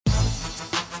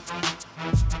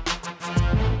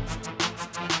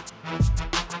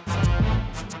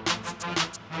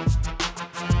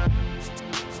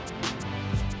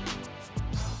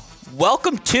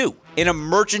Welcome to an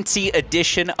emergency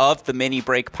edition of the Mini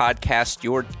Break Podcast,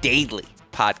 your daily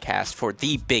podcast for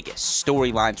the biggest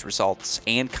storylines, results,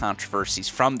 and controversies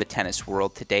from the tennis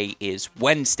world. Today is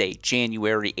Wednesday,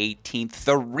 January 18th.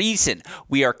 The reason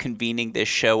we are convening this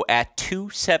show at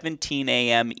 2:17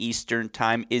 a.m. Eastern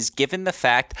Time is given the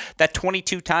fact that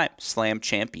 22-time Slam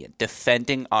champion,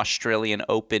 defending Australian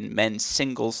Open men's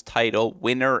singles title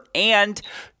winner, and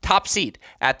top seed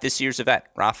at this year's event,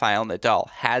 Rafael Nadal,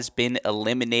 has been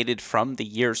eliminated from the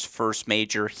year's first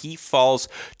major. He falls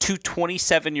to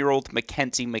 27-year-old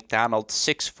Mackenzie McDonald,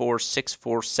 6'4",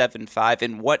 6'4", 7'5",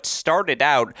 in what started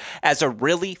out as a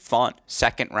really fun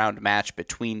second-round match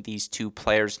between these two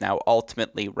players. Now,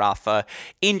 ultimately, Rafa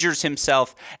injures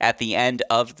himself at the end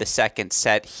of the second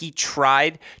set. He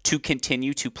tried to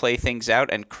continue to play things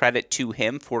out, and credit to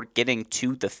him for getting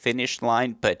to the finish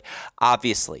line, but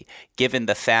obviously, given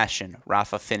the fashion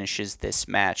Rafa finishes this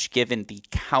match, given the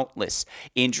countless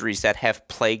injuries that have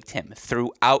plagued him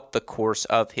throughout the course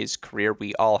of his career,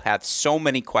 we all have so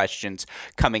many questions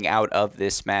coming out of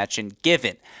this match. And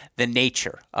given the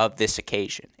nature of this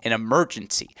occasion, an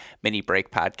emergency mini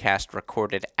break podcast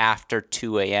recorded after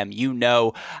 2 a.m., you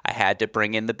know I had to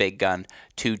bring in the big gun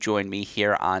to join me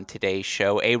here on today's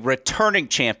show, a returning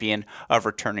champion of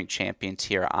returning champions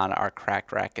here on our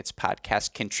Cracked Rackets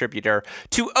podcast, contributor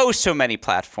to oh so many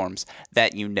platforms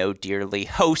that you know dearly,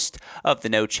 host of the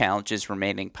No Challenges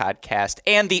Remaining podcast,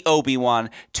 and the Obi-Wan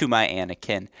to my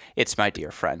Anakin. It's my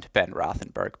dear friend, Ben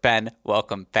Rothenberg. Ben,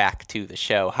 welcome back to the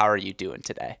show. How are you doing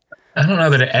today? I don't know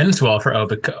that it ends well for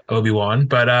Obi-Wan,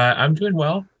 but I'm doing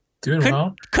well.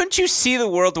 Couldn't you see the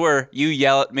world where you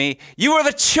yell at me, "You are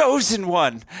the chosen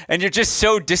one," and you're just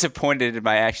so disappointed in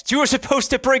my actions? You were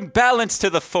supposed to bring balance to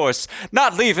the Force,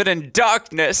 not leave it in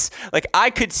darkness. Like,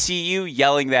 I could see you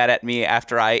yelling that at me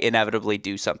after I inevitably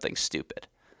do something stupid.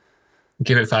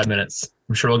 Give it 5 minutes.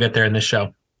 I'm sure we'll get there in this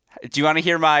show. Do you want to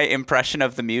hear my impression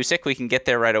of the music? We can get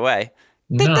there right away.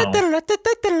 No.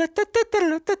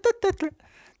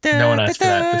 No one asked for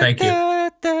that, but thank you.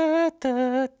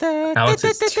 Alex,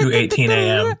 it's 2:18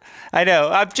 a.m. I know.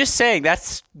 I'm just saying,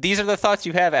 these are the thoughts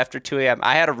you have after 2 a.m.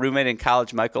 I had a roommate in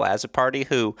college, Michael Azzopardi,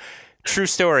 who, true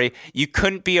story, you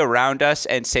couldn't be around us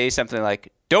and say something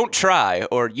like, "Don't try,"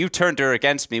 or "You turned her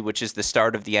against me," which is the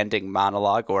start of the ending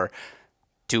monologue, or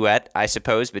duet, I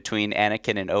suppose, between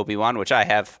Anakin and Obi-Wan, which I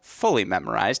have fully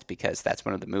memorized because that's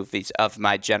one of the movies of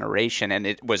my generation, and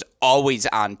it was always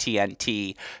on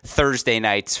TNT Thursday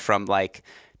nights from like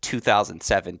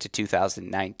 2007 to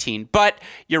 2019. But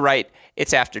you're right,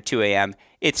 it's after 2 a.m.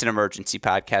 It's an emergency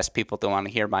podcast. People don't want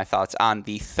to hear my thoughts on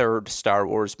the third Star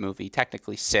Wars movie,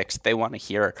 technically sixth. They want to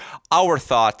hear our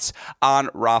thoughts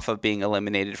on Rafa being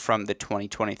eliminated from the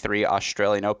 2023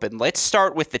 Australian Open. Let's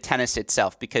start with the tennis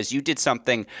itself, because you did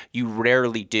something you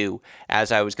rarely do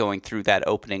as I was going through that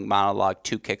opening monologue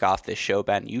to kick off this show,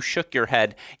 Ben. You shook your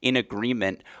head in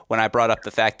agreement when I brought up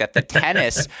the fact that the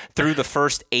tennis through the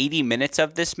first 80 minutes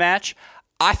of this match,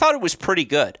 I thought it was pretty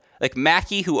good. Like,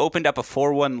 Mackey, who opened up a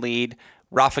 4-1 lead,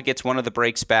 Rafa gets one of the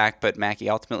breaks back, but Mackey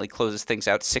ultimately closes things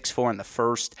out 6-4 in the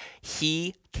first.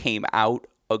 He came out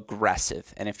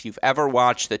aggressive. And if you've ever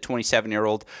watched the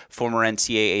 27-year-old former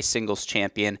NCAA singles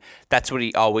champion, that's what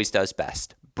he always does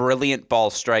best. Brilliant ball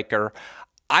striker.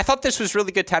 I thought this was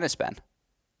really good tennis, Ben.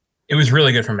 It was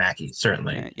really good for Mackey,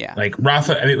 certainly. Yeah. Like,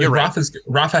 Rafa, I mean, right.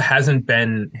 Rafa hasn't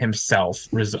been himself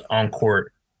on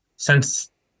court since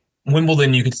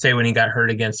Wimbledon, you could say, when he got hurt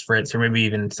against Fritz, or maybe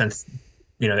even since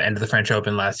the end of the French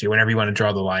Open last year. Whenever you want to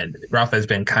draw the line, Rafa has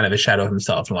been kind of a shadow of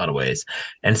himself in a lot of ways.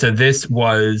 And so this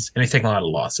was, and he's taken a lot of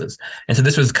losses. And so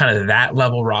this was kind of that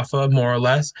level Rafa, more or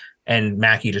less, and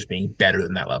Mackey just being better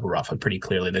than that level Rafa pretty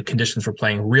clearly. The conditions were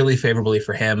playing really favorably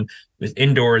for him. It was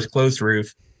indoors, closed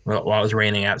roof, while it was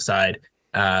raining outside,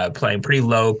 playing pretty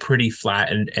low, pretty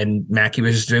flat. And Mackey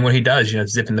was just doing what he does,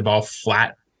 zipping the ball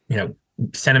flat,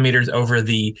 centimeters over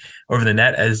the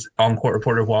net, as on-court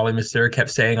reporter Wally Masur kept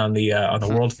saying on the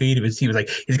world feed. He was like,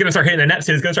 he's gonna start hitting the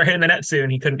net soon.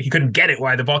 He couldn't get it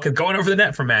why the ball kept going over the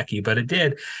net from Mackey, but it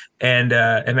did. And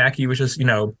Mackey was just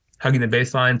hugging the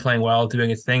baseline, playing well,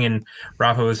 doing his thing, and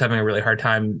Rafa was having a really hard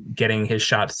time getting his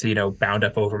shots to bound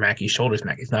up over Mackey's shoulders.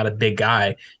 Mackey's not a big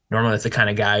guy. Normally that's the kind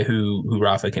of guy who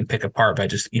Rafa can pick apart by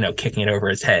just kicking it over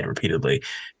his head repeatedly,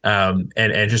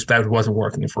 and just that wasn't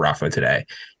working for Rafa today.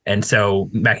 And so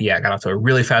Mackey got off to a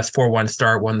really fast 4-1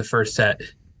 start, won the first set,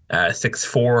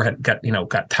 6-4,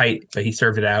 got tight, but he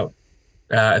served it out.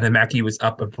 And then Mackey was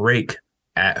up a break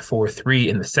at 4-3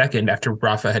 in the second after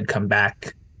Rafa had come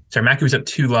back. So Mackey was up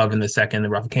 2-love in the second,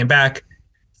 then Rafa came back,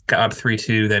 got up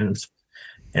 3-2, then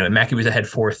And Mackey was ahead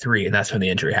 4-3, and that's when the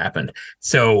injury happened.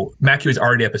 So Mackey was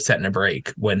already up a set and a break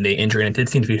when the injury, and it did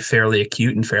seem to be fairly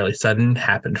acute and fairly sudden,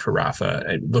 happened for Rafa.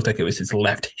 It looked like it was his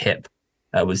left hip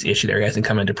was the issue there. He hasn't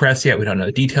come into press yet. We don't know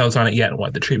the details on it yet and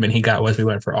what the treatment he got was. We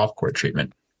went for off-court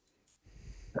treatment.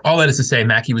 All that is to say,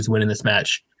 Mackey was winning this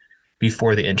match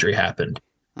before the injury happened.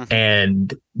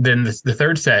 And then the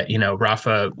third set,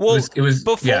 Rafa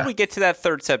before we get to that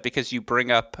third set, because you bring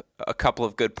up a couple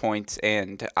of good points,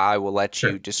 and I will let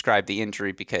you describe the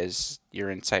injury because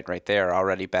your insight right there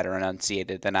already better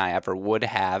enunciated than I ever would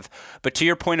have. But to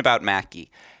your point about Mackey,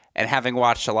 and having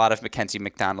watched a lot of Mackenzie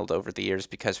McDonald over the years,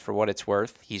 because for what it's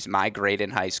worth, he's my grade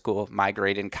in high school, my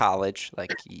grade in college.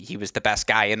 Like, he was the best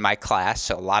guy in my class,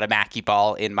 so a lot of Mackey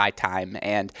ball in my time.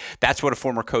 And that's what a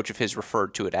former coach of his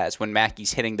referred to it as. When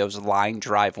Mackey's hitting those line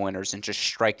drive winners and just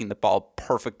striking the ball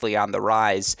perfectly on the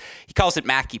rise, he calls it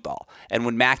Mackey ball. And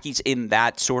when Mackey's in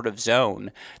that sort of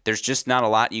zone, there's just not a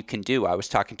lot you can do. I was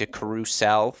talking to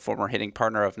Caruso, former hitting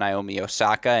partner of Naomi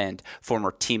Osaka and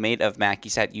former teammate of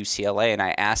Mackey's at UCLA, and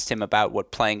I asked him about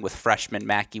what playing with freshman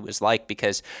Mackey was like,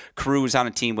 because Carew was on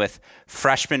a team with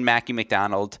freshman Mackey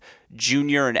McDonald,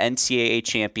 junior and NCAA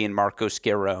champion Marcos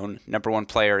Giron, number one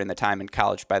player in the time in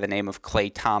college by the name of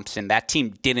Klay Thompson. That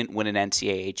team didn't win an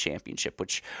NCAA championship,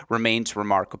 which remains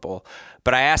remarkable.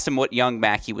 But I asked him what young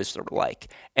Mackey was like,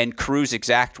 and Carew's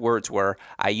exact words were,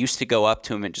 I used to go up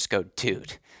to him and just go,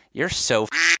 dude, you're so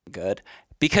good.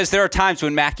 Because there are times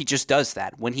when Mackey just does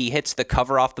that, when he hits the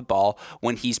cover off the ball,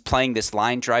 when he's playing this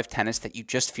line drive tennis that you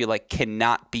just feel like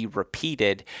cannot be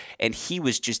repeated, and he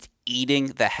was just eating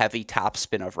the heavy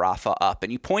topspin of Rafa up.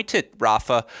 And you point to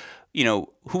Rafa,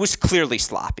 who was clearly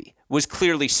sloppy, was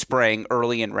clearly spraying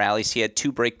early in rallies. He had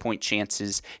 2 breakpoint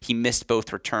chances. He missed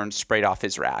both returns, sprayed off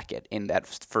his racket in that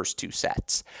first 2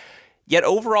 sets. Yet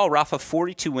overall, Rafa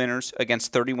 42 winners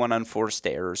against 31 unforced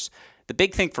errors. The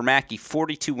big thing for Mackey,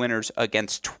 42 winners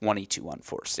against 22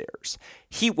 unforced errors.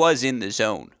 He was in the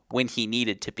zone when he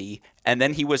needed to be, and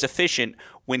then he was efficient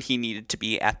when he needed to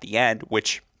be at the end,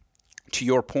 which, to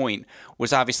your point,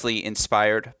 was obviously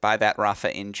inspired by that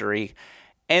Rafa injury.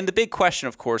 And the big question,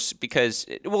 of course, because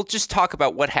we'll just talk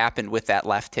about what happened with that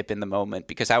left hip in the moment,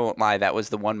 because I won't lie, that was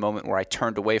the one moment where I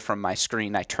turned away from my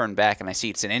screen, I turned back, and I see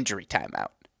it's an injury timeout.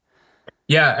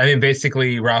 Yeah, I mean,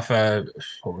 basically, Rafa,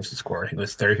 what was the score? It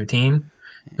was 30-15.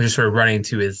 He was just sort of running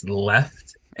to his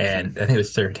left, and I think it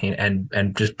was 13,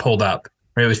 and just pulled up.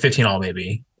 Or it was 15 all,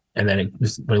 maybe, and then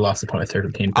we lost the point at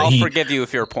 13. I'll forgive you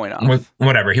if you're a point off.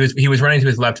 Whatever. He was running to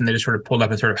his left, and they just sort of pulled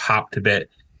up and sort of hopped a bit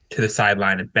to the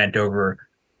sideline and bent over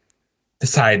the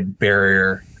side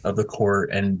barrier of the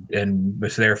court and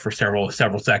was there for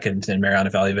several seconds. And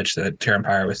Mariana Veljovic, the chair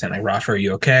umpire, was saying, like, Rafa, are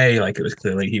you okay? Like, it was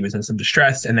clearly he was in some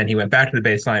distress. And then he went back to the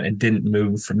baseline and didn't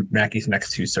move from Mackey's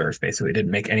next 2 serves. Basically,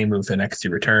 didn't make any move for the next 2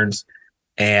 returns.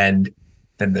 And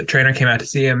then the trainer came out to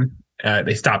see him.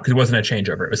 They stopped because it wasn't a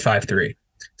changeover. It was 5-3.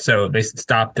 So they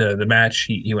stopped the match.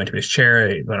 He went to his chair.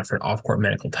 He went up for an off-court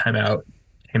medical timeout.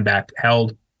 Came back,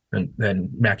 held. And then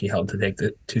Mackey held to take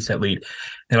the 2-set lead.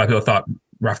 And a lot of people thought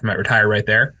Rafa might retire right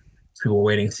there. People were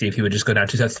waiting to see if he would just go down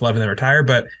 2-11 and then retire.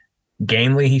 But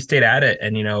gamely, he stayed at it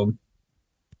and,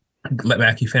 let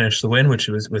Mackey finish the win, which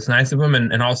was nice of him.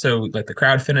 And also let the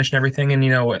crowd finish and everything. And,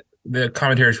 the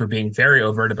commentators were being very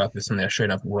overt about this in the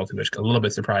Australian Open World, which a little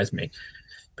bit surprised me.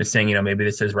 But saying, maybe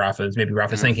this is Rafa's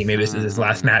thinking, maybe this is his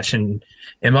last match in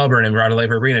Melbourne and Rod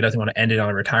Laver Arena, doesn't want to end it on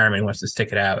a retirement, he wants to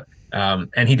stick it out.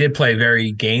 And he did play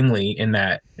very gamely in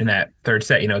that third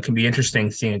set. It can be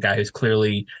interesting seeing a guy who's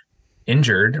clearly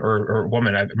injured or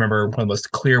woman. I remember one of the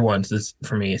most clear ones is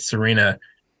for me, Serena,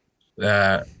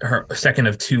 her second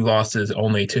of 2 losses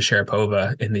only to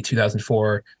Sharapova in the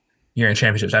 2004 year-end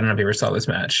championships. I don't know if you ever saw this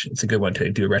match. It's a good one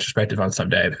to do a retrospective on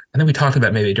someday. And then we talked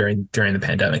about maybe during the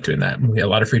pandemic doing that. We had a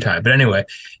lot of free time. But anyway,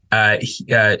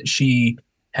 she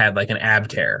had like an ab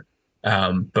tear,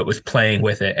 but was playing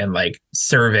with it and like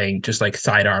serving just like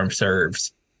sidearm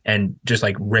serves and just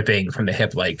like ripping from the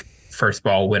hip like first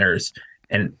ball winners.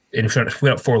 And we went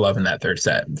up 4-love in that third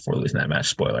set before losing that match.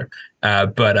 Spoiler.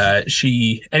 But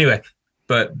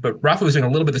Rafa was doing a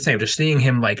little bit the same, just seeing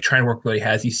him like trying to work with what he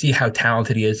has. You see how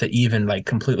talented he is that even like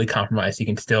completely compromised, he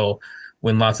can still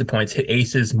win lots of points, hit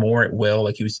aces more at will.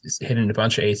 Like he was hitting a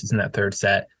bunch of aces in that third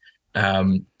set.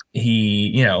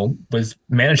 He, was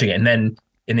managing it. And then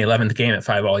in the 11th game at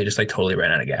 5-all, he just like totally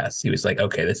ran out of gas. He was like,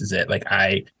 okay, this is it. Like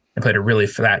I played a really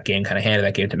flat game, kind of handed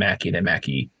that game to Mackey, and then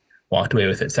Mackey walked away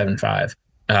with it 7-5.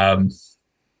 But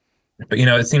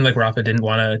it seemed like Rafa didn't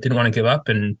want to give up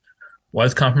and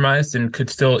was compromised and could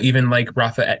still, even like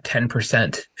Rafa at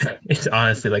 10%, it's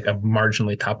honestly like a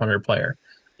marginally top 100 player.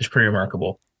 It's pretty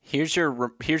remarkable. Here's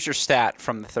your stat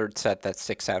from the third set that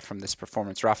sticks out from this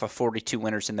performance. Rafa, 42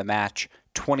 winners in the match,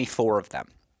 24 of them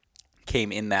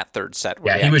came in that third set.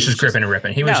 Yeah, he was just gripping and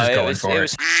ripping. He was just going for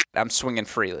it. I'm swinging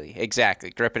freely. Exactly.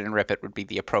 Grip it and rip it would be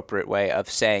the appropriate way of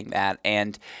saying that.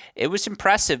 And it was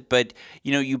impressive, but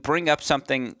you bring up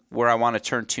something where I want to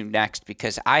turn to next,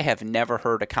 because I have never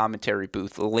heard a commentary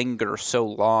booth linger so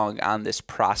long on this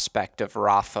prospect of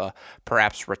Rafa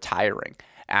perhaps retiring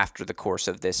after the course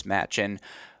of this match. And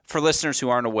for listeners who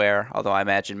aren't aware, although I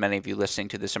imagine many of you listening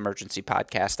to this emergency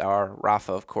podcast are,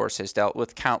 Rafa, of course, has dealt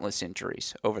with countless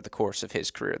injuries over the course of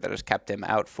his career that has kept him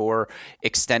out for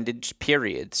extended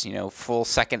periods, full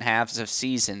second halves of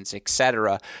seasons,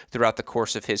 etc. throughout the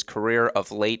course of his career.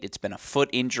 Of late, it's been a foot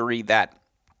injury that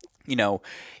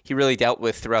he really dealt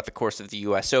with throughout the course of the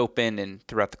U.S. Open and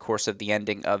throughout the course of the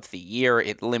ending of the year.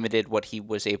 It limited what he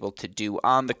was able to do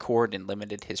on the court and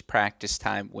limited his practice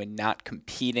time when not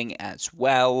competing as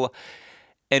well.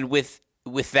 And with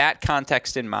that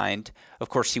context in mind, of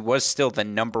course, he was still the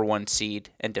number one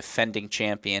seed and defending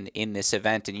champion in this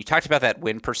event. And you talked about that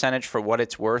win percentage. For what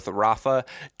it's worth, Rafa,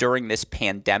 during this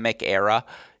pandemic era,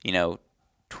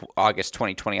 August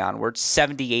 2020 onwards,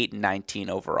 78-19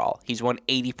 overall. He's won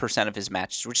 80% of his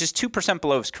matches, which is 2%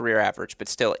 below his career average, but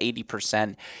still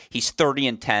 80%. He's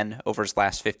 30-10 over his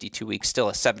last 52 weeks, still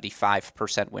a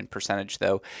 75% win percentage,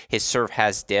 though. His serve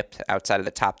has dipped outside of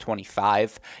the top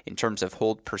 25 in terms of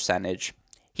hold percentage.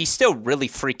 He's still really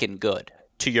freaking good,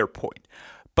 to your point.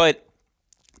 But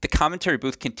the commentary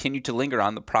booth continued to linger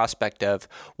on the prospect of,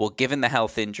 well, given the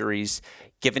health injuries,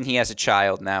 given he has a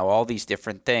child now, all these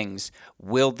different things,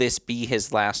 will this be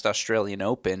his last Australian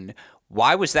Open?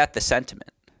 Why was that the sentiment?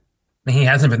 He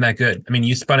hasn't been that good. I mean,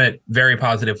 you spun it very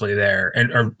positively there,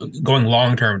 or going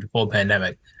long-term to full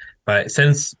pandemic. But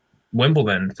since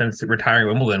retiring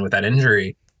Wimbledon with that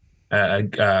injury,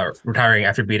 retiring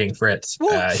after beating Fritz.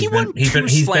 Well, he won two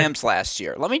slams last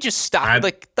year. Let me just stop.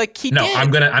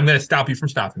 I'm gonna stop you from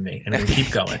stopping me, and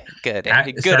keep going. Good.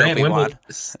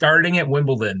 Starting at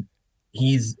Wimbledon,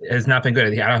 has not been good.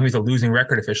 I don't know if he's a losing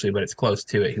record officially, but it's close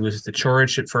to it. He loses to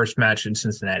Coric at first match in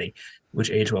Cincinnati, which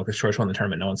aged well because Coric won the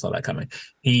tournament. No one saw that coming.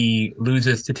 He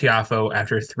loses to Tiafoe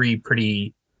after 3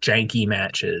 pretty janky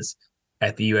matches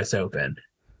at the U.S. Open.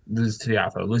 Loses to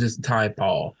Tiafoe. Loses to Ty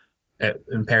Paul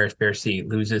in Paris-Bercy,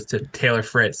 loses to Taylor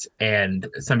Fritz and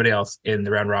somebody else in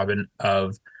the round robin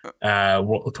of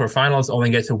World Tour Finals, only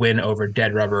gets a win over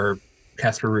dead rubber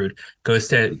Casper Ruud, goes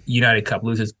to United Cup,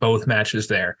 loses both matches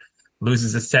there,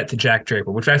 loses a set to Jack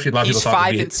Draper, which actually a lot of people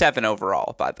thought he's 5-7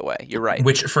 overall, by the way. You're right.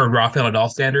 Which for Rafael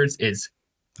Nadal standards is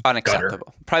unacceptable.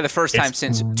 Gutter. Probably the first time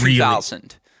since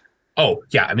 2000. Oh,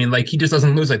 yeah. I mean, he just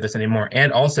doesn't lose like this anymore.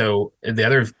 And also, the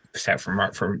other stat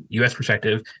from U.S.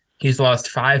 perspective, he's lost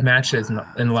 5 matches in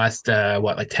the last,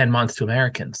 10 months to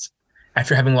Americans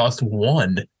after having lost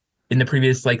 1 in the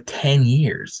previous, 10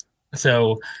 years.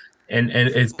 So, and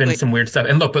it's been some weird stuff.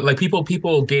 And look, but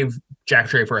people gave Jack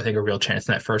Draper, I think, a real chance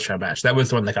in that first round match. That was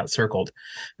the one that got circled.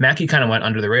 Mackie kind of went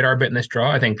under the radar a bit in this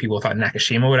draw. I think people thought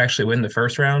Nakashima would actually win the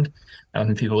first round. I don't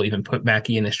think people even put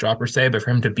Mackie in this draw per se, but for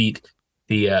him to beat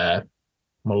the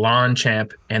Milan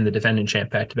champ and the defending champ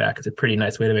back-to-back is a pretty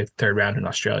nice way to make the third round in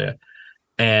Australia.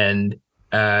 And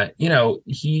but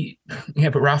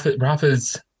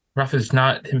Rafa's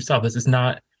not himself.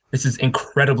 This is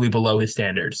incredibly below his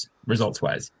standards, results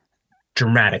wise,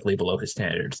 dramatically below his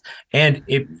standards. And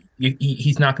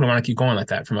he's not going to want to keep going like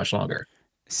that for much longer.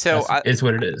 So it's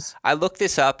what it is. I looked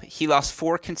this up. He lost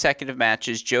 4 consecutive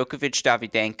matches: Djokovic,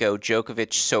 Davydenko,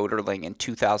 Djokovic, Soderling in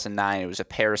 2009. It was a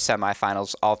pair of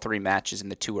semifinals, all 3 matches in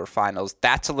the tour finals.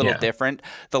 That's a little different.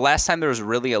 The last time there was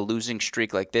really a losing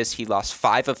streak like this, he lost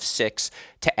 5 of 6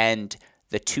 to end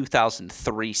the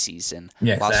 2003 season.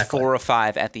 Yeah, lost exactly. 4 of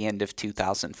 5 at the end of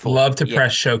 2004. Love to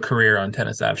press show career on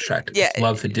Tennis Abstract. Just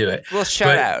love to do it. Well,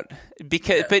 shout out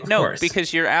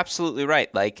because you're absolutely right.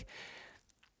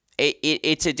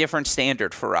 It's a different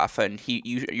standard for Rafa, and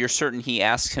you're certain he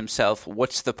asks himself,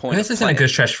 what's the point? This isn't a good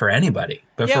stretch for anybody,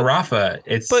 but for Rafa,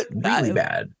 it's really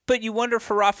bad. But you wonder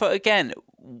for Rafa, again,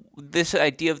 this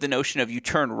idea of the notion of you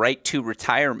turn right to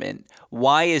retirement,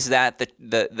 why is that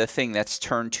the thing that's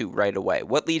turned to right away?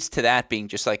 What leads to that being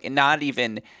just not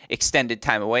even extended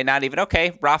time away, not even,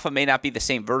 okay, Rafa may not be the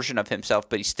same version of himself,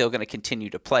 but he's still going to continue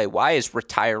to play. Why is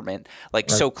retirement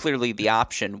so clearly the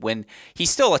option when he's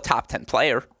still a top 10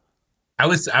 player? I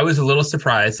was a little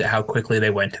surprised at how quickly they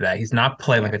went to that. He's not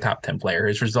playing like a top 10 player.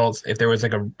 His results, if there was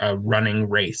a running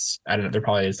race, I don't know, there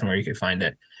probably is somewhere you could find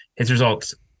it. His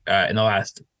results in the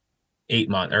last 8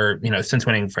 months, or since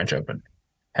winning French Open,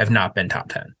 have not been top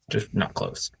 10, just not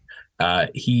close.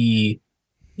 He,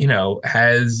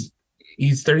 has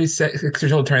he's 36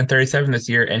 years old, turned 37 this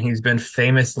year, and he's been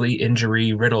famously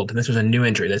injury riddled. And this was a new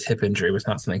injury. This hip injury was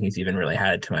not something he's even really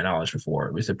had, to my knowledge, before.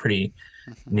 It was a pretty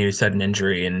new sudden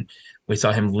injury, and we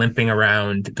saw him limping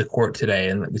around the court today,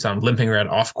 and we saw him limping around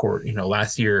off court.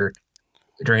 Last year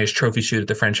during his trophy shoot at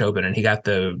the French Open, and he got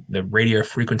the radio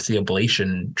frequency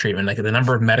ablation treatment. Like, the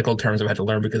number of medical terms I've had to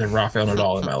learn because of Rafael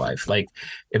Nadal in my life. Like,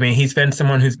 I mean, he's been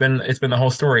someone it's been the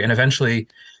whole story, and eventually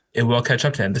it will catch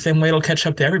up to him. The same way it'll catch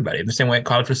up to everybody. The same way it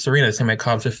caught up to Serena, the same way it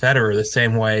caught up to Federer, the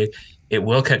same way it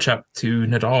will catch up to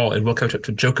Nadal, it will catch up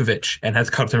to Djokovic, and has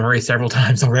caught up to Murray several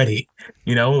times already.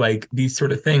 Like, these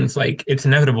sort of things, like, it's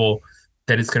inevitable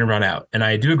that it's going to run out. And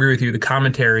I do agree with you. The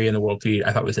commentary in the World Feed,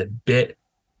 I thought, was a bit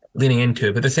leaning into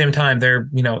it. But at the same time, they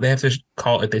have to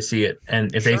call it if they see it.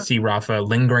 And if they see Rafa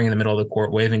lingering in the middle of the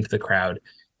court, waving to the crowd,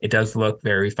 it does look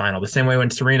very final. The same way when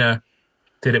Serena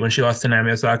did it when she lost to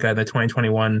Naomi Osaka in the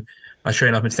 2021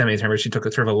 Australian Open semis. Remember, she took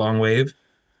a sort of a long wave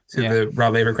to the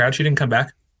Rod Laver crowd. She didn't come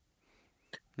back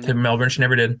to Melbourne. She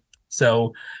never did.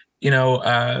 So,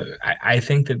 I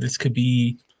think that this could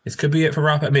be it for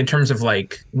Rafa. I mean, in terms of,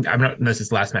 like, I'm not, this is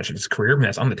the last match of his career. I mean,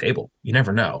 that's on the table. You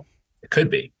never know. It could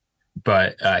be.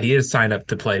 But he is signed up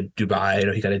to play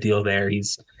Dubai. He got a deal there.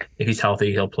 If he's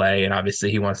healthy, he'll play. And obviously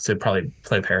he wants to probably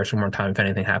play Paris one more time if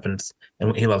anything happens.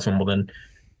 And he loves Wimbledon.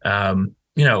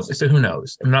 So who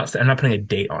knows? I'm not putting a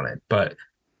date on it, but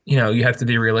you have to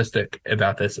be realistic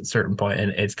about this at a certain point,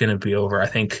 and it's going to be over. I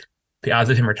think the odds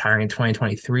of him retiring in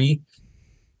 2023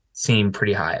 seem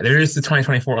pretty high. There is the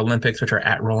 2024 Olympics, which are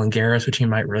at Roland Garros, which he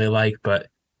might really like, but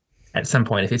at some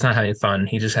point, if he's not having fun,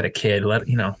 he just had a kid,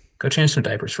 go change some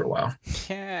diapers for a while.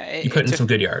 Yeah, you put in some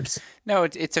good yards. No,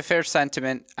 it's a fair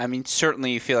sentiment. I mean,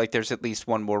 certainly you feel like there's at least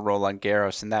one more Roland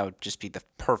Garros, and that would just be the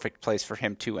perfect place for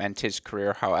him to end his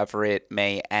career, however it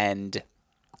may end.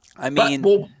 I mean,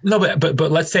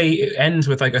 but let's say it ends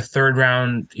with like a third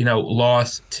round,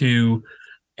 loss to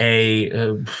a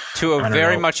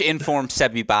very much informed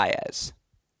Sebi Baez.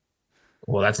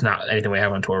 Well, that's not anything we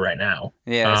have on tour right now.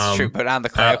 Yeah, that's true. But on the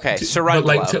clay, okay,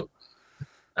 Sarundolo.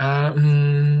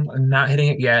 Not hitting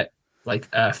it yet. Like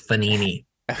Fanini.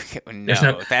 Okay,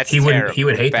 no, that's he terrible. Would. He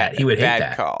would hate bad, that. He would hate bad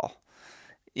that. Call.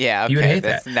 Yeah, okay, he would hate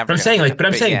that's that. Never but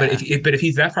I'm saying, happen, but if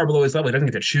he's that far below his level, he doesn't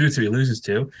get to choose who he loses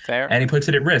to. Fair. And he puts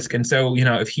it at risk. And so,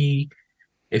 if he,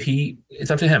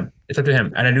 it's up to him. It's up to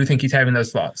him. And I do think he's having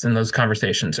those thoughts and those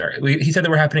conversations. He said that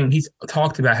were happening. He's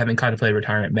talked about having contemplated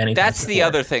retirement many times. That's the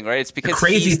other thing, right? It's because the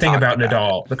crazy thing about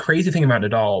Nadal. The crazy thing about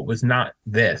Nadal was not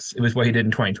this. It was what he did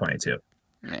in 2022.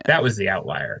 Yeah. That was the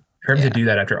outlier. For him to do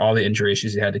that after all the injury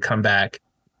issues he had, to come back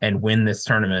and win this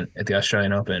tournament at the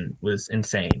Australian Open was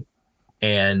insane.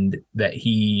 And that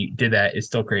he did that is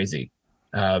still crazy.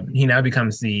 He now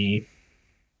becomes the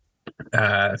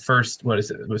first, what's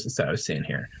this I was saying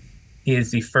here? He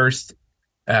is the first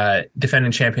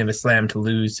defending champion of Slam to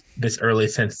lose this early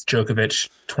since Djokovic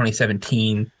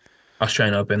 2017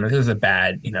 Australian Open. This is a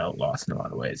bad, loss in a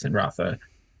lot of ways. And Rafa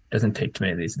doesn't take too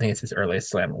many of these. I think it's his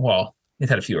earliest Slam. Well, he's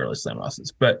had a few early Slam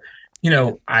losses. But, but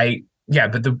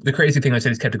the crazy thing was that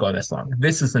he's kept it going this long.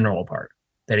 This is the normal part.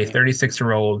 That a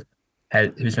 36-year-old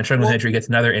who's been struggling with injury gets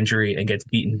another injury and gets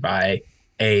beaten by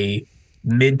a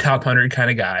mid-top 100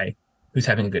 kind of guy who's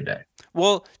having a good day.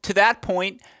 Well, to that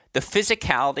point, the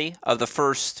physicality of the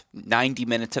first 90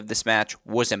 minutes of this match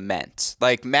was immense.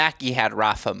 Like, Mackey had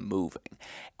Rafa moving.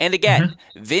 And again,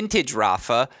 vintage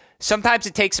Rafa, sometimes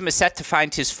it takes him a set to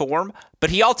find his form, but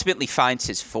he ultimately finds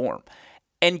his form.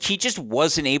 And he just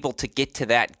wasn't able to get to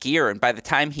that gear. And by the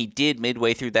time he did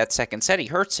midway through that second set, he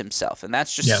hurts himself. And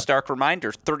that's just a stark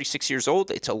reminder. 36 years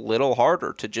old, it's a little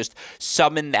harder to just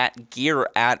summon that gear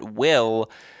at will.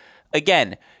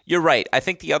 Again, you're right. I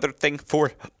think the other thing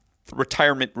for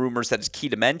retirement rumors that is key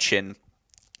to mention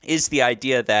is the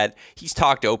idea that he's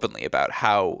talked openly about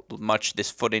how much this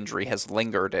foot injury has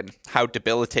lingered and how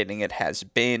debilitating it has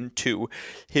been to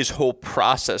his whole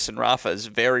process. And Rafa is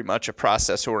very much a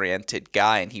process-oriented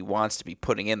guy, and he wants to be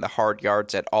putting in the hard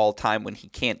yards at all time. When he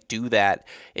can't do that,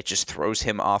 it just throws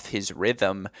him off his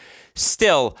rhythm.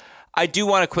 Still, I do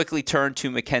want to quickly turn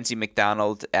to Mackenzie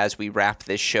McDonald as we wrap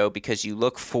this show, because you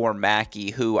look for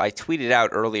Mackey, who I tweeted out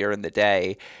earlier in the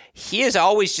day. He has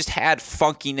always just had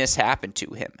funkiness happen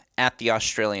to him. at the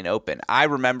Australian Open. I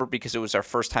remember because it was our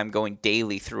first time going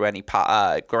daily through any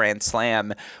Grand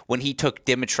Slam when he took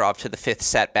Dimitrov to the fifth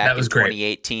set back in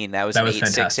 2018. That was an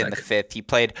 8-6 in the fifth. He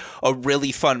played a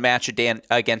really fun match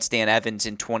against Dan Evans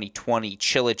in 2020.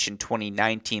 Cilic in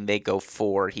 2019, they go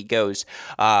 4. He goes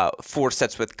 4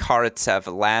 sets with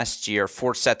Karatsev last year,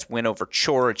 4 sets win over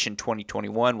Coric in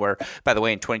 2021, where, by the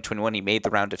way, in 2021, he made the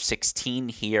round of 16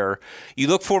 here. You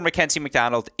look for Mackenzie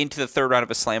McDonald into the third round of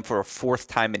a slam for a 4th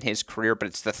time in his career, but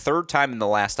it's the 3rd time in the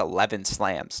last 11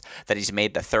 slams that he's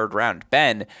made the 3rd round.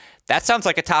 Ben, that sounds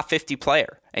like a top 50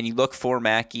 player. And you look for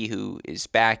Mackey, who is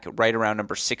back right around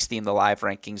number 60 in the live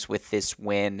rankings with this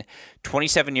win.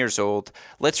 27 years old.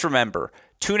 Let's remember,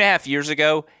 2.5 years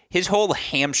ago, his whole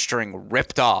hamstring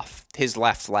ripped off his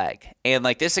left leg. And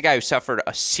this is a guy who suffered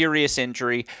a serious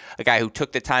injury, a guy who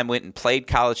took the time, went and played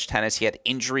college tennis. He had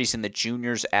injuries in the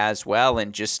juniors as well.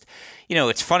 And just,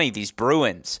 it's funny, these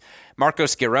Bruins.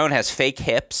 Marcos Giron has fake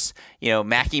hips.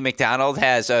 Mackie McDonald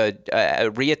has a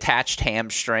reattached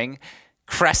hamstring.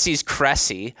 Cressy's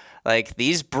Cressy.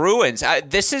 These Bruins,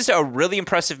 this is a really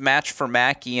impressive match for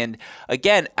Mackey. And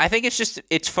again, I think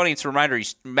it's funny. It's a reminder.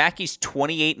 Mackey's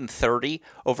 28-30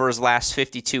 over his last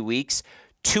 52 weeks,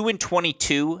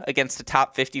 2-22 against the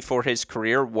top 50 for his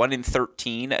career,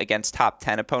 1-13 against top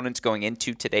 10 opponents going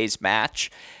into today's match.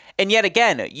 And yet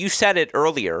again, you said it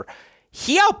earlier,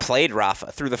 he outplayed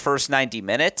Rafa through the first 90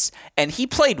 minutes, and he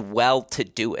played well to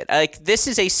do it. This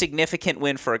is a significant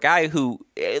win for a guy who,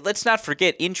 let's not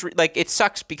forget, injury. It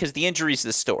sucks because the injury is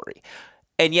the story.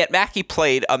 And yet Mackey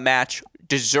played a match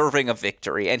deserving of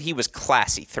victory, and he was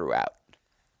classy throughout.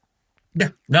 Yeah,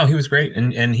 no, he was great.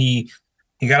 And he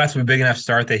got us to a big enough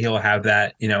start that he'll have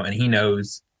that, and he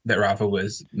knows that Rafa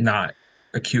was not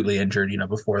acutely injured,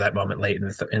 before that moment late in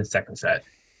the second set.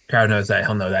 Crowd knows that.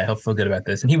 He'll know that. He'll feel good about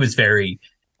this. And he was very,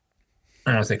 I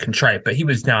don't want to say contrite, but he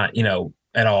was not,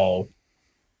 at all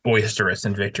boisterous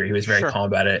in victory. He was very calm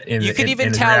about it. You could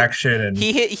even tell and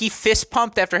he fist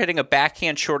pumped after hitting a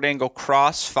backhand short angle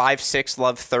cross 5-6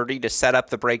 love 30 to set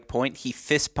up the break point. He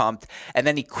fist pumped and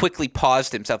then he quickly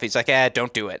paused himself. He's like,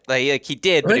 don't do it. He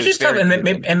did. But just tough.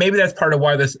 And maybe that's part of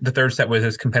why the third set was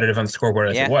as competitive on the scoreboard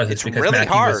as it was. It's because really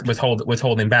Mackey was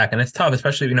holding back, and it's tough,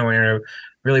 especially when you're a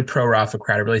really pro Rafa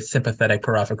crowd, a really sympathetic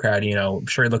pro Rafa crowd. I'm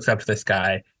sure he looks up to this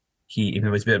guy. He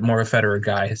even was a bit more of a Federer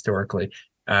guy historically.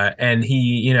 And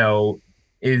he,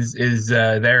 is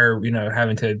there,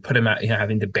 having to put him out,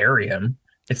 having to bury him.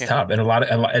 It's tough. And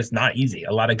it's not easy.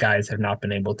 A lot of guys have not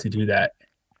been able to do that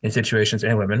in situations,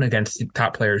 and women against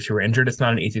top players who are injured. It's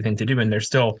not an easy thing to do. And there's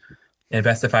still, in a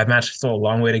best of 5 match, still a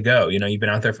long way to go. You've been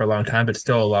out there for a long time, but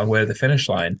still a long way to the finish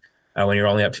line when you're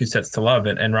only up 2 sets to love.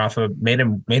 And Rafa made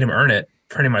him earn it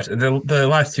pretty much. The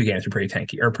last 2 games were pretty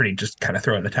tanky, or pretty just kind of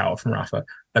throwing the towel from Rafa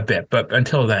a bit. But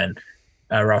until then,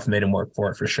 Rafa made him work for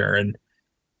it for sure. And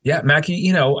yeah, Mackey,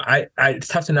 it's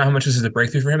tough to know how much this is a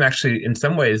breakthrough for him. Actually, in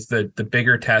some ways, the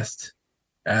bigger test,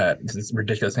 this is a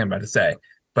ridiculous thing I'm about to say,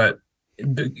 but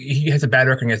he has a bad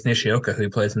record against Nishioka, who he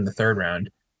plays in the 3rd round.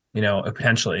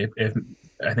 Potentially, if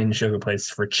I think Nishioka plays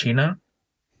for China,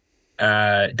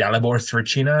 Dalibor's for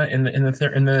China in the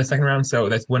 2nd round. So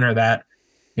that's winner of that,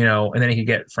 and then he could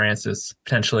get Francis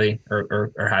potentially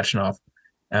or Hachinov.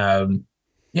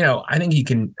 I think he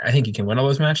can win all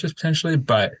those matches potentially,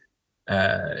 but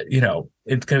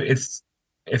it's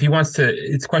if he wants to,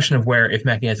 it's a question of if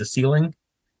Mackey has a ceiling,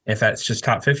 if that's just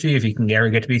top 50, if he can ever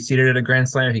get to be seated at a Grand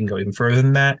Slam, if he can go even further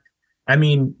than that. I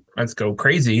mean, let's go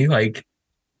crazy.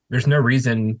 There's no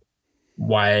reason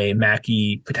why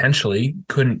Mackey potentially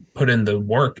couldn't put in the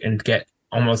work and get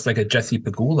almost like a Jesse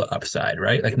Pegula upside,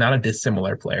 right? Not a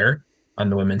dissimilar player on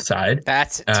the women's side.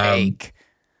 That's a take.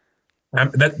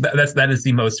 That is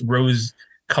the most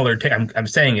rose-colored take. I'm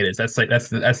saying it is. That's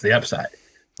the upside.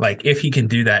 If he can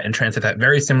do that and translate that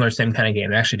very similar, same kind of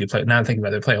game, they actually do play. Now I'm thinking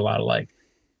about it, they play a lot alike,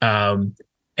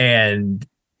 and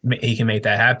he can make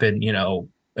that happen.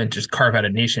 And just carve out a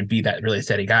niche and be that really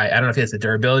steady guy. I don't know if he has the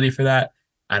durability for that.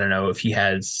 I don't know if he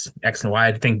has X and Y.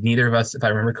 I think neither of us, if I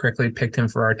remember correctly, picked him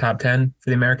for our top 10 for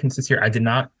the Americans this year. I did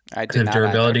not. I did not.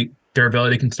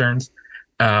 Durability concerns.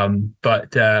 Yeah,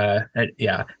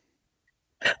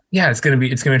 it's gonna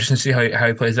be interesting to see how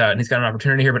he plays out. And he's got an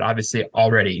opportunity here, but obviously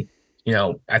already,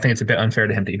 I think it's a bit unfair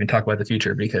to him to even talk about the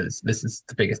future because this is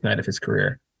the biggest night of his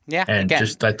career. Yeah, and again,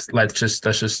 let's just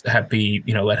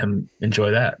let him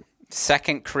enjoy that.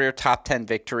 2nd career top 10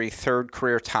 victory, 3rd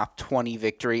career top 20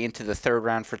 victory, into the 3rd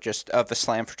round of the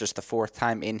slam for just the 4th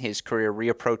time in his career,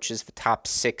 reapproaches the top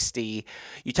 60.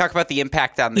 You talk about the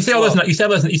impact on the you said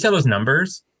those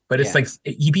numbers, but it's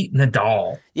you beat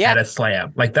Nadal at a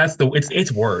slam.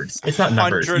 It's words. It's not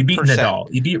numbers. 100%. You beat Nadal.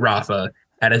 You beat Rafa.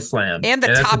 at a slam. And the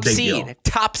that's top a big seed, deal.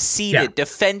 top-seeded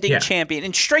defending champion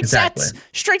in straight Exactly.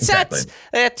 sets.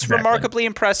 That's remarkably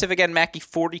impressive. Again, Mackey,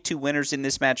 42 winners in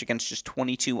this match against just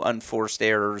 22 unforced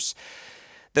errors.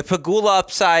 The Pegula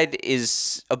upside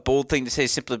is a bold thing to say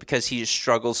simply because he just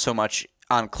struggles so much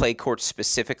on clay courts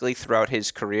specifically throughout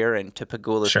his career, and to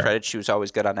Pegula's credit, she was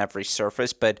always good on every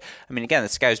surface. But, I mean, again,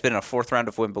 this guy's been in a fourth round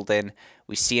of Wimbledon.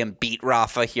 We see him beat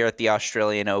Rafa here at the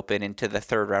Australian Open into the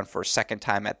third round for a second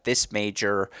time at this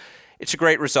major. It's a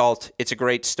great result. It's a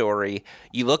great story.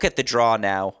 You look at the draw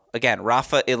now. Again,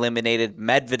 Rafa eliminated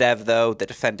Medvedev, though. The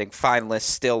defending finalist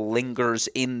still lingers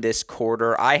in this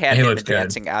quarter. I had him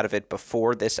advancing out of it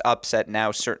before this upset.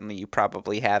 Now, certainly, you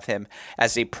probably have him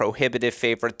as a prohibitive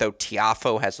favorite, though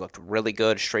Tiafoe has looked really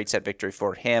good. Straight set victory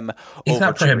for him. He's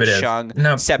not prohibitive. Shung,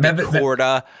 no, Sebi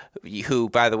Korda, who,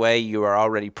 by the way, you are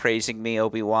already praising me,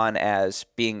 Obi-Wan, as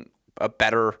being a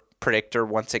better predictor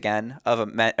once again of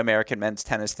American men's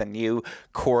tennis than you.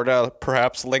 Korda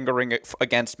perhaps lingering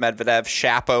against Medvedev.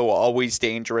 Shapo always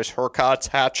dangerous. Hurkacz,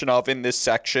 Khachanov in this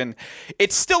section.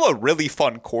 It's still a really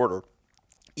fun quarter,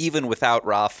 even without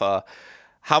Rafa.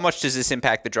 How much does this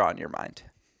impact the draw in your mind?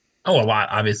 Oh, a lot,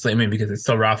 obviously. I mean, because it's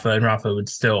still Rafa, and Rafa would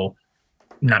still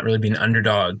not really be an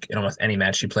underdog in almost any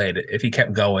match he played. If he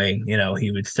kept going, he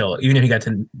would still, even if he got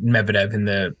to Medvedev in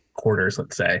the quarters,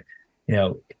 let's say,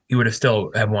 he would have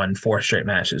still have won 4 straight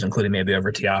matches, including maybe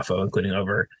over Tiafoe, including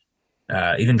over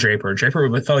even Draper. Draper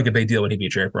felt like a big deal when he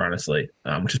beat Draper, honestly,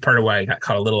 which is part of why I got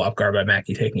caught a little off guard by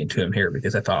Mackey taking it to him here,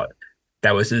 because I thought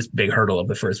that was his big hurdle of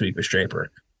the first week with Draper,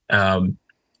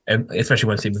 especially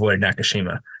once he avoided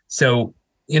Nakashima. So,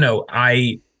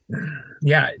 Tiafoe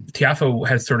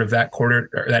has sort of that quarter,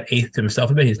 or that eighth to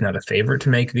himself a bit. He's not a favorite to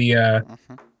make the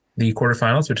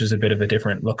quarterfinals, which is a bit of a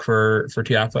different look for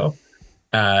Tiafoe.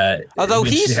 Although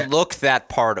he's looked that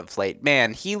part of late,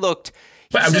 man, he looked.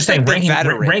 But I'm just saying,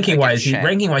 ranking wise, he's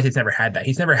never had that.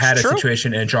 He's never had a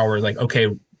situation in a draw where okay,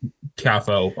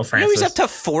 Tiafoe or Francis. He's up to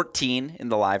 14 in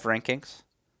the live rankings.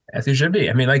 As he should be.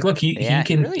 I mean, look, he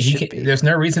can. Really he can. There's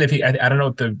no reason if he. I don't know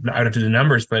what I don't do the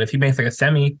numbers, but if he makes a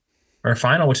semi or a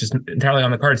final, which is entirely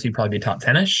on the cards, he'd probably be top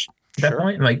 10ish at that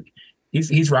point.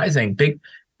 He's rising big.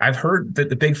 I've heard that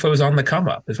the big foe's on the come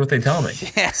up, is what they tell me.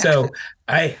 Yeah. So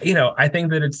I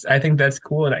think that's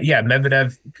cool. And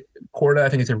Medvedev Korda, I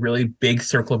think it's a really big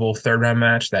circleable third round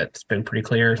match that's been pretty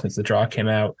clear since the draw came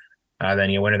out.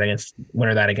 Then you winner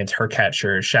that against Hurkacz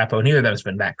or Shapo. Neither of them has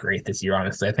been that great this year,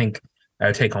 honestly. I think I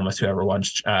would take almost whoever won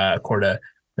Korda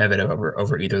Medvedev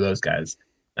over either of those guys.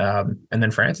 And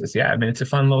then Francis, I mean, it's a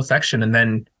fun little section. And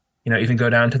then, even go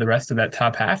down to the rest of that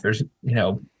top half. There's,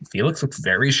 Felix looks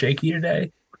very shaky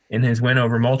today in his win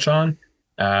over Molchan.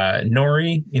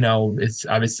 Nori, it's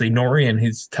obviously Nori, and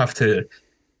he's tough to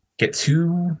get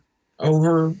too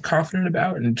overconfident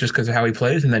about, and just because of how he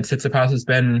plays. And then Tsitsipas has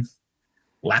been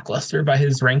lackluster by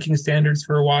his ranking standards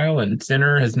for a while, and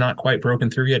Sinner has not quite broken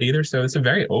through yet either. So it's a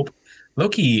very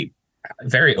low-key,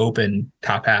 very open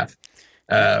top half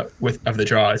of the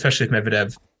draw, especially if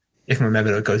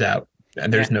Medvedev goes out.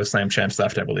 And there's no slam champs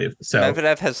left, I believe. So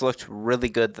Medvedev has looked really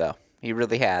good, though. He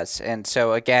really has. And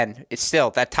so, again, it's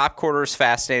still, that top quarter is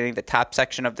fascinating. The top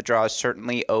section of the draw is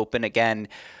certainly open. Again,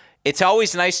 it's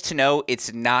always nice to know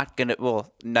it's not going to,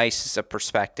 nice is a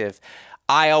perspective.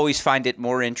 I always find it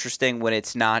more interesting when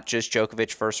it's not just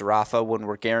Djokovic versus Rafa, when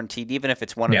we're guaranteed, even if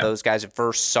it's one of those guys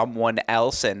versus someone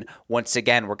else. And once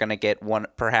again, we're going to get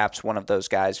perhaps one of those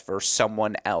guys versus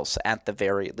someone else at the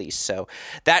very least. So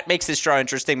that makes this draw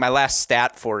interesting. My last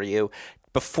stat for you.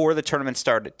 Before the tournament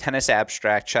started, Tennis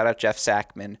Abstract, shout out Jeff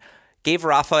Sackman, gave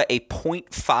Rafa a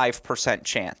 0.5%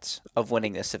 chance of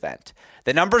winning this event.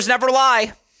 The numbers never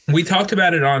lie. We talked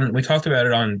about it on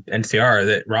NCR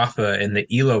that Rafa in the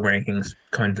ELO rankings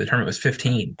coming to the tournament was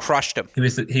 15. Crushed him.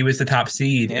 He was the top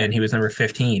seed, and he was number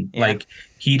 15. Yeah.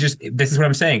 This is what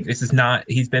I'm saying. This is not,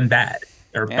 he's been bad,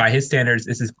 or by his standards,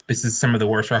 this is some of the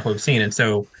worst Rafa we've seen. And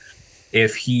so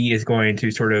if he is going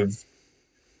to sort of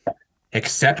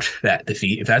accept that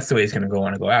defeat, if that's the way he's going to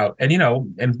want to go out, and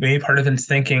and maybe part of him's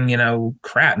thinking,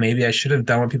 crap, maybe I should have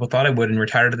done what people thought I would and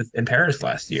retired in Paris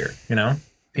last year.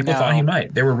 People thought he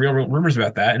might. There were real rumors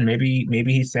about that, and maybe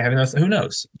he's having those. Who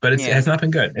knows? But it has not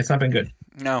been good. It's not been good.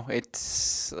 No,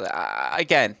 it's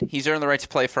again, he's earned the right to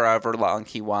play for however long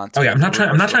he wants. Oh yeah, I'm not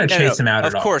trying to chase him out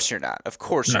at all. Of course you're not.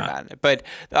 You're not. But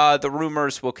the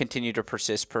rumors will continue to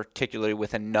persist, particularly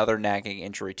with another nagging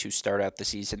injury to start out the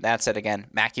season. That said, again,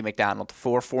 Mackie McDonald,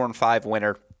 4-4-5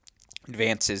 winner,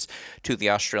 advances to the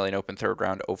Australian Open third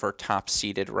round over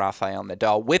top-seeded Rafael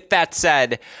Nadal. With that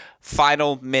said,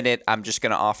 final minute, I'm just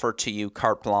going to offer to you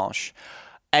carte blanche.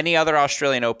 Any other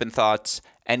Australian Open thoughts?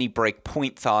 Any break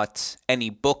point thoughts? Any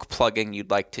book plugging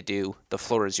you'd like to do? The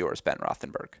floor is yours, Ben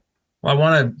Rothenberg. Well, I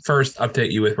want to first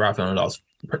update you with Rafael Nadal's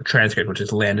transcript, which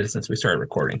has landed since we started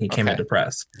recording. He came into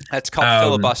press. That's called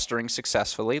filibustering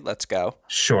successfully. Let's go.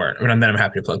 Sure. And then I'm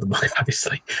happy to plug the book,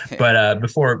 obviously. But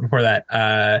before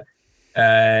that,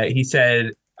 he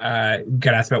said,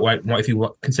 got asked about what if he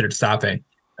considered stopping.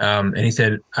 And he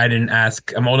said, I didn't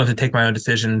ask. I'm old enough to take my own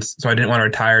decisions, so I didn't want to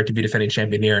retire to be defending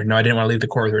champion here. No, I didn't want to leave the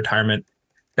court with retirement.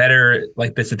 Better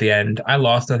like this at the end. I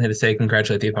lost, nothing to say.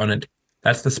 Congratulate the opponent.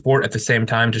 That's the sport. At the same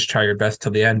time, just try your best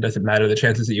till the end. Doesn't matter the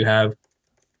chances that you have,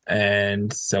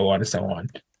 and so on and so on.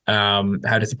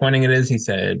 How disappointing it is, he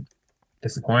said.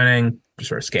 Disappointing. Just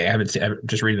sort of scary. I'm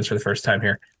just reading this for the first time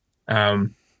here. I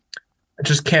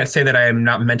just can't say that I am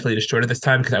not mentally destroyed at this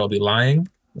time because I will be lying.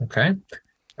 Okay.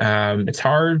 It's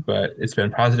hard, but it's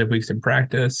been positive weeks in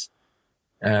practice.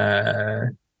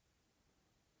 This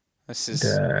is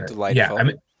delightful. Yeah, I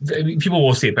mean, people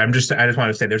will see it, but I just want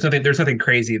to say there's nothing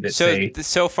crazy that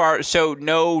so far. So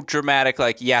no dramatic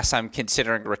yes, I'm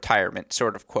considering retirement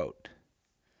sort of quote.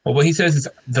 Well, what he says is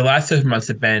the last 7 months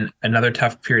have been another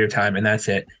tough period of time, and that's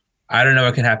it. I don't know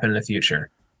what can happen in the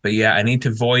future, but yeah, I need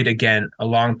to void again a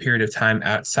long period of time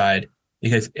outside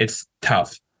because it's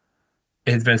tough.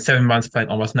 It's been 7 months playing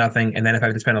almost nothing, and then if I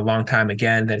have to spend a long time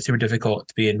again, then it's super difficult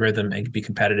to be in rhythm and be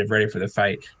competitive, ready for the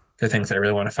fight, the things that I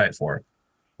really want to fight for.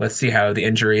 Let's see how the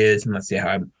injury is, and let's see how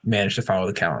I manage to follow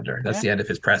the calendar. That's the end of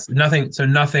his press. Nothing. So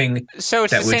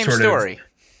it's the same story.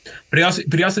 But he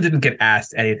also didn't get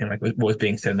asked anything like what was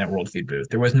being said in that World Feed booth.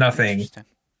 There was nothing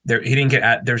there. He didn't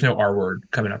get. There's no R word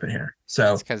coming up in here.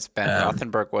 So it's because Ben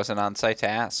Rothenberg wasn't on site to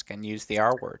ask and use the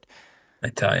R word. I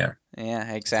tell you.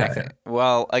 Yeah, exactly.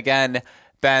 Well, again,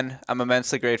 Ben, I'm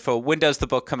immensely grateful. When does the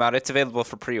book come out? It's available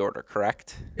for pre-order,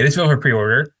 correct? It is available for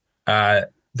pre-order.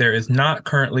 There is not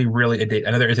currently really a date.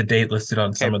 I know there is a date listed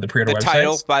on some of the pre-order websites. The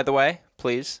title, by the way,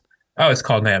 please. Oh, it's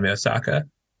called Naomi Osaka.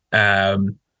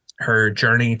 Her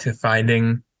journey to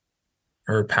finding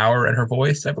her power and her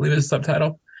voice, I believe is the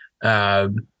subtitle.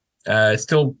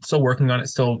 Still working on it,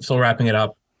 still wrapping it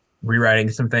up, rewriting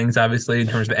some things, obviously, in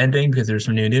terms of the ending, because there's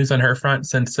some new news on her front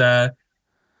since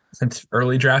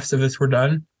early drafts of this were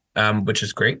done, which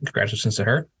is great. Congratulations to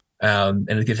her. And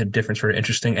it gives a different sort of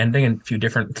interesting ending and a few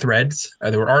different threads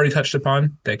that were already touched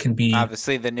upon that can be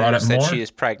obviously the news that she is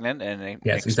pregnant and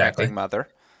expecting mother.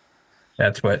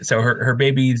 That's what. So her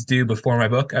baby's due before my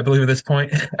book, I believe, at this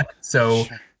point. So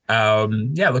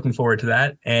looking forward to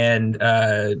that. And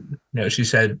she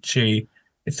said she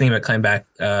is thinking about coming back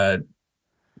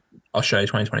Australia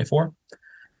 2024.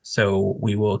 So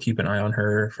we will keep an eye on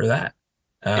her for that.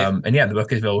 The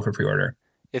book is available for pre-order.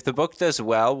 If the book does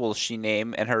well, will she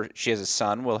name, she has a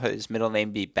son, will his middle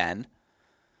name be Ben?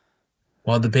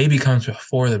 Well, the baby comes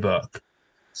before the book,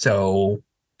 so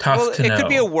tough to know. It could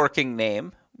be a working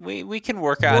name. We can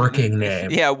work out working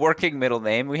name. Yeah, working middle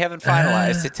name. We haven't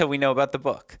finalized it till we know about the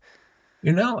book.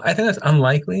 I think that's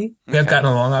unlikely. We have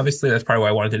gotten along, obviously. That's probably why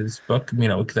I wanted to do this book,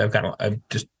 because I've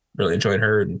just really enjoyed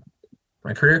her and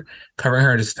my career. Covering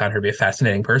her, I just found her to be a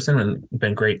fascinating person and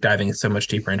been great diving so much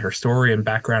deeper into her story and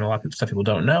background. A lot of stuff people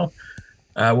don't know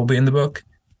will be in the book.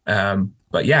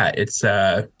 But yeah, it's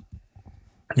I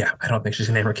don't think she's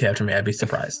gonna name her kid after me. I'd be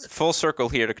surprised. Full circle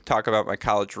here to talk about my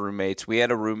college roommates. We had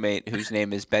a roommate whose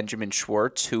name is Benjamin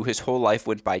Schwartz, who his whole life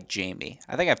went by Jamie.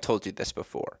 I think I've told you this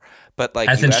before, but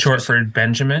as in short for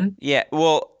Benjamin. Yeah,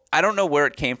 well, I don't know where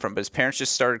it came from, but his parents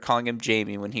just started calling him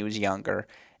Jamie when he was younger.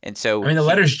 And so the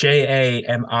letters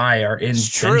J-A-M-I are in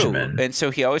Benjamin. And so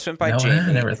he always went by Jamie.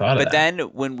 I never thought of that. But then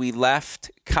when we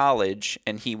left college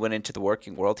and he went into the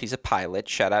working world, he's a pilot.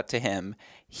 Shout out to him.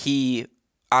 He,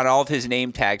 on all of his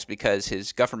name tags, because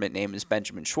his government name is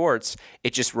Benjamin Schwartz,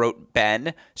 it just wrote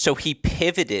Ben. So he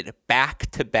pivoted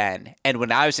back to Ben. And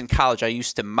when I was in college, I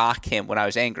used to mock him when I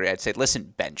was angry. I'd say,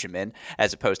 listen, Benjamin,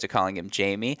 as opposed to calling him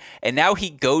Jamie. And now he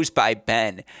goes by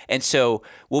Ben. And so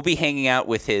we'll be hanging out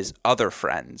with his other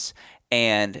friends.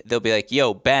 And they'll be like,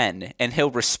 yo, Ben. And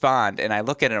he'll respond. And I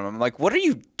look at him. I'm like, what are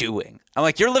you doing? I'm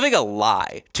like, you're living a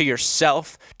lie to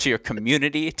yourself, to your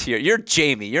community, you're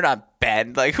Jamie. You're not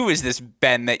Ben. Like, who is this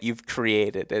Ben that you've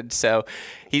created? And so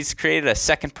he's created a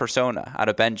second persona out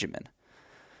of Benjamin.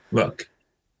 Look,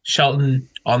 Shelton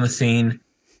on the scene.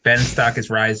 Ben stock is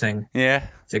rising. Yeah.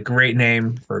 It's a great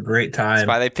name for a great time. That's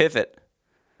why they pivot.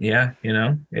 Yeah,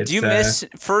 Do you miss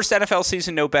first NFL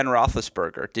season, no Ben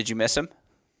Roethlisberger? Did you miss him?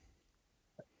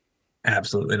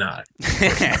 Absolutely not.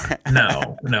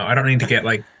 No. I don't need to get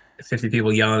 50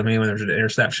 people yelling at me when there's an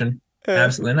interception.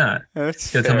 Absolutely not.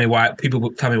 Tell me why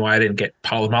I didn't get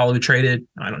Polamalu traded.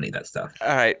 I don't need that stuff.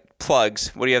 All right. plugs.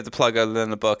 What do you have to plug other than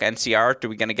the book? NCR, are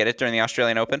we going to get it during the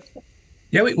Australian Open?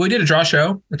 Yeah, we did a draw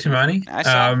show with Tumani. I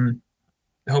saw.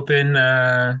 Hoping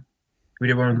we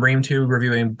did one with Bream too,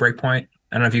 reviewing Breakpoint.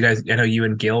 I don't know if you guys, I know you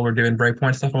and Gil were doing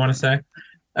Breakpoint stuff, I want to say.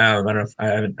 I don't know if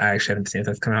I actually haven't seen if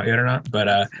that's come out yet or not,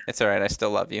 but it's all right. I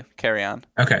still love you. Carry on.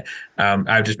 Okay.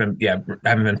 I've just been, I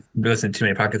haven't been listening to too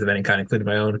many podcasts of any kind, including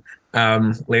my own,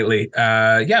 lately.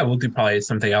 We'll do probably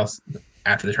something else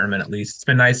after the tournament, at least. It's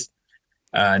been nice,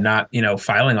 not,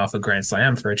 filing off a Grand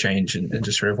Slam for a change and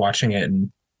just sort of watching it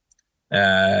and,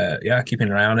 keeping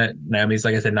an eye on it. Naomi's,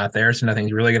 like I said, not there, so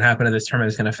nothing's really going to happen in this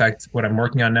tournament. It's going to affect what I'm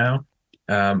working on now.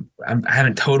 I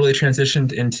haven't totally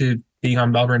transitioned into being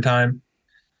on Melbourne time,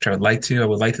 which I would like to. I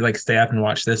would like to stay up and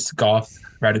watch this golf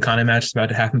Raducanu match that's about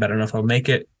to happen, but I don't know if I'll make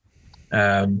it.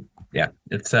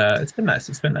 It's been nice.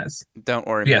 It's been nice. Don't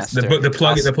worry, yes, Master. The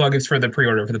plug is for the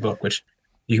pre-order for the book, which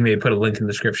you can maybe put a link in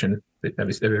the description. That'd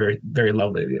be very, very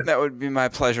lovely of you. That would be my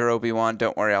pleasure, Obi-Wan.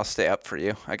 Don't worry, I'll stay up for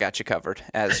you. I got you covered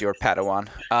as your Padawan.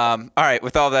 All right,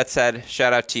 with all that said,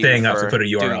 shout out to you staying for up to put a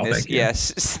URL. doing this. Thank you.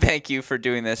 Yes, thank you for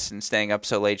doing this and staying up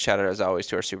so late. Shout out, as always,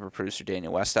 to our super producer,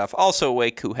 Daniel Westhoff. Also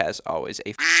awake, who has always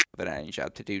a an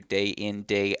job to do day in,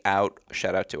 day out.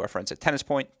 Shout out to our friends at Tennis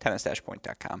Point,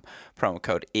 tennis-point.com. Promo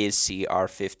code is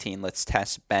CR15. Let's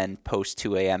test Ben post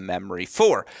 2 a.m. memory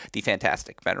for the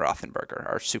fantastic Ben Rothenberger,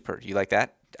 our super. You like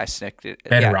that? I snicked it.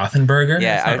 Ben Rothenberger?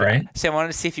 Yeah, right. I wanted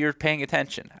to see if you were paying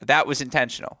attention. That was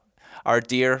intentional. Our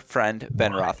dear friend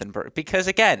Ben Rothenberg. Because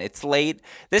again, it's late.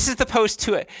 This is the post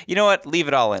to it. You know what? Leave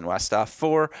it all in, Westhoff.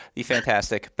 For the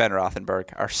fantastic Ben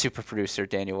Rothenberg, our super producer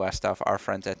Daniel Westhoff, our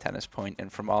friends at Tennis Point,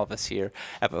 and from all of us here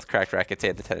at both Cracked Rackets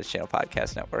and the Tennis Channel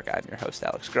Podcast Network, I'm your host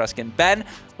Alex Gruskin. Ben,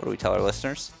 what do we tell our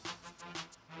listeners?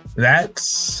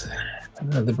 That's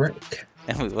the break.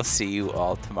 And we will see you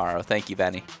all tomorrow. Thank you,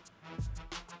 Benny.